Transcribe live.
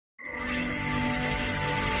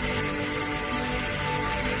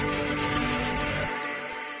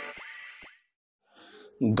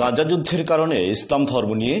গাজা যুদ্ধের কারণে ইসলাম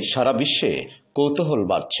ধর্ম নিয়ে সারা বিশ্বে কৌতূহল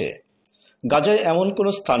বাড়ছে। গাজায় এমন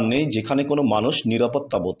কোনো স্থান নেই যেখানে কোনো মানুষ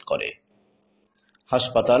নিরাপত্তা বোধ করে।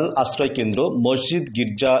 হাসপাতাল, আশ্রয়কেন্দ্র, মসজিদ,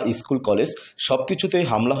 গির্জা, স্কুল, কলেজ সবকিছুতেই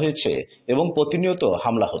হামলা হয়েছে এবং প্রতিনিয়ত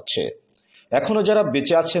হামলা হচ্ছে। এখনো যারা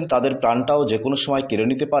বেঁচে আছেন তাদের প্রাণটাও যে কোনো সময় কেড়ে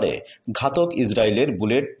নিতে পারে ঘাতক ইসরায়েলের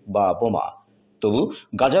বুলেট বা বোমা। তবু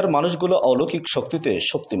গাজার মানুষগুলো অলৌকিক শক্তিতে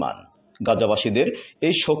শক্তিমান। গাজাবাসীদের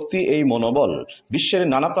এই শক্তি, এই মনোবল বিশ্বের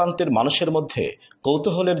নানা প্রান্তের মানুষের মধ্যে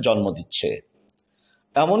কৌতূহলের জন্ম দিচ্ছে।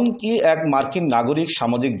 এমনকি এক মার্কিন নাগরিক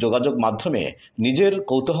সামাজিক যোগাযোগ মাধ্যমে নিজের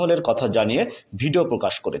কৌতূহলের কথা জানিয়ে ভিডিও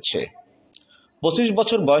প্রকাশ করেছে। 25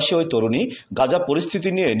 বছর বয়সী ওই তরুণী গাজা পরিস্থিতি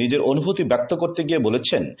নিয়ে নিজের অনুভূতি ব্যক্ত করতে গিয়ে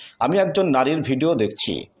বলেছেন, আমি একজন নারীর ভিডিও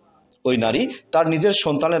দেখছি। ওই নারী তার নিজের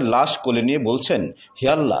সন্তানের লাশ কোলে নিয়ে বলছেন, হে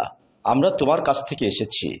আল্লাহ, আমরা তোমার কাছ থেকে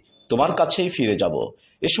এসেছি, তোমার কাছেই ফিরে যাব।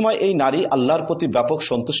 এ সময় এই নারী আল্লাহর প্রতি ব্যাপক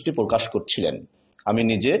সন্তুষ্টি প্রকাশ করছিলেন। আমি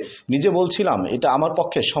নিজে বলছিলাম, এটা আমার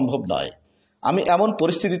পক্ষে সম্ভব নয়। আমি এমন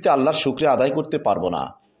পরিস্থিতিতে আল্লাহর শুকরিয়া আদায় করতে পারবো না।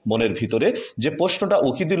 মনের ভিতরে যে প্রশ্নটা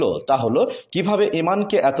উকি দিল তা হলো, কিভাবে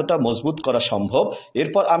ঈমানকে এতটা মজবুত করা সম্ভব।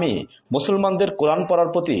 এরপর আমি মুসলমানদের কোরআন পড়ার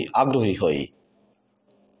প্রতি আগ্রহী হই।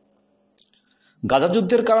 গাজা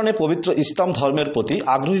যুদ্ধের কারণে পবিত্র ইসলাম ধর্মের প্রতি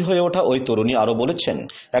আগ্রহী হয়ে ওঠা ওই তরুণী আরো বলেছেন,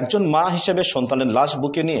 একজন মা হিসেবে সন্তানের লাশ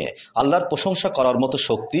বুকে নিয়ে আল্লাহর প্রশংসা করার মতো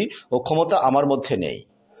শক্তি ও ক্ষমতা আমার মধ্যে নেই।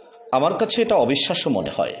 আমার কাছে এটা অবিশ্বাস্য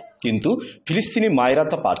মনে হয়, কিন্তু ফিলিস্তিনি মায়েরা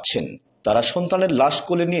তা পারছেন। তারা সন্তানের লাশ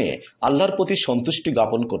কোলে নিয়ে আল্লাহর প্রতি সন্তুষ্টি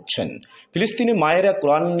জ্ঞাপন করছেন। ফিলিস্তিনি মায়েরা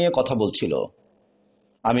কোরআন নিয়ে কথা বলছিল।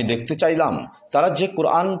 আমি দেখতে চাইলাম তারা যে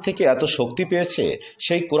কোরআন থেকে এত শক্তি পেয়েছে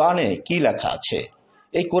সেই কোরআনে কি লেখা আছে,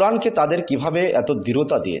 এই কোরআনকে তাদের কিভাবে এত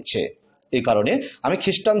দৃঢ়তা দিয়েছে। এই কারণে আমি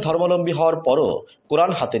খ্রিস্টান ধর্মাবলম্বী হওয়ার পরও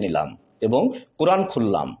কোরআন হাতে নিলাম এবং কোরআন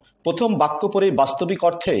খুললাম। প্রথম বাক্য পড়েই বাস্তবিক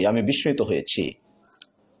অর্থেই আমি বিস্মিত হয়েছি।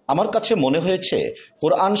 আমার কাছে মনে হয়েছে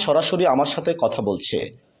কোরআন সরাসরি আমার সাথে কথা বলছে।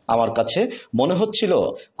 আমার কাছে মনে হচ্ছিল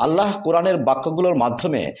আল্লাহ কোরআনের বাক্যগুলোর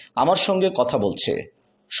মাধ্যমে আমার সঙ্গে কথা বলছে।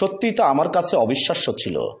 সত্যি তা আমার কাছে অবিশ্বাস্য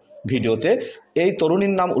ছিল। ভিডিওতে এই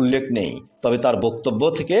তরুণীর নাম উল্লেখ নেই, তবে তার বক্তব্য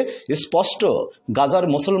থেকে স্পষ্ট গাজার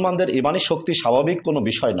মুসলমানদের ঈমানি শক্তি স্বাভাবিক কোনো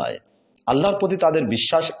বিষয় নয়। আল্লাহর প্রতি তাদের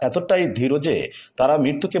বিশ্বাস এতটাই দৃঢ় যে তারা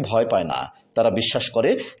মৃত্যুকে ভয় পায় না। তারা বিশ্বাস করে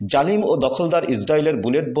জালিম ও দখলদার ইসরায়েলের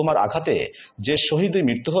বুলেট বোমার আঘাতে যে শহীদ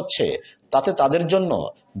মৃত্যু হচ্ছে তাতে তাদের জন্য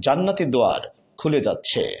জান্নাতি দুয়ার খুলে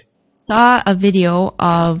যাচ্ছে। Saw a video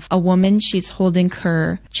of a woman. She's holding her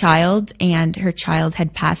child and her child had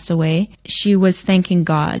passed away. She was thanking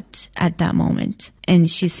God at that moment and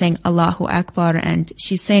she's saying Allahu Akbar, and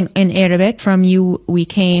she's saying in Arabic, from you we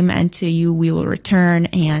came and to you we will return,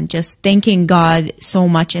 and just thanking God so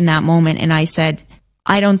much in that moment. And I said,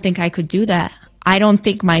 I don't think I could do that. I don't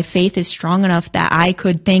think my faith is strong enough that I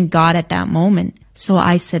could thank God at that moment. So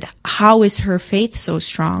I said, how is her faith so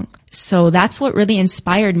strong? So that's what really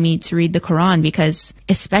inspired me to read the Quran, because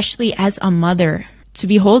especially as a mother, to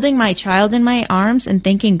be holding my child in my arms and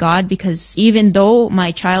thanking God, because even though my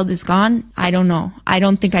child is gone, I don't know. I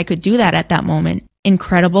don't think I could do that at that moment.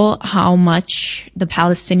 Incredible how much the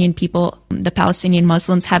Palestinian people, the Palestinian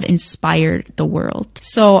Muslims have inspired the world.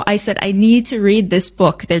 So I said, I need to read this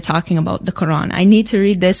book they're talking about, the Quran. I need to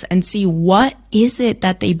read this and see what is it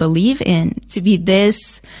that they believe in to be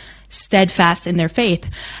this steadfast in their faith.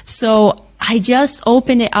 So I just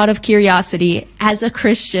opened it out of curiosity as a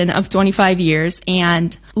Christian of 25 years, and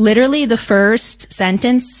literally the first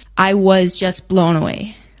sentence, I was just blown away.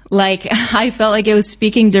 Like, I felt like it was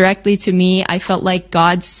speaking directly to me. I felt like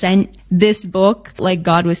God sent this book, like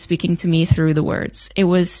God was speaking to me through the words. It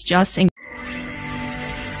was just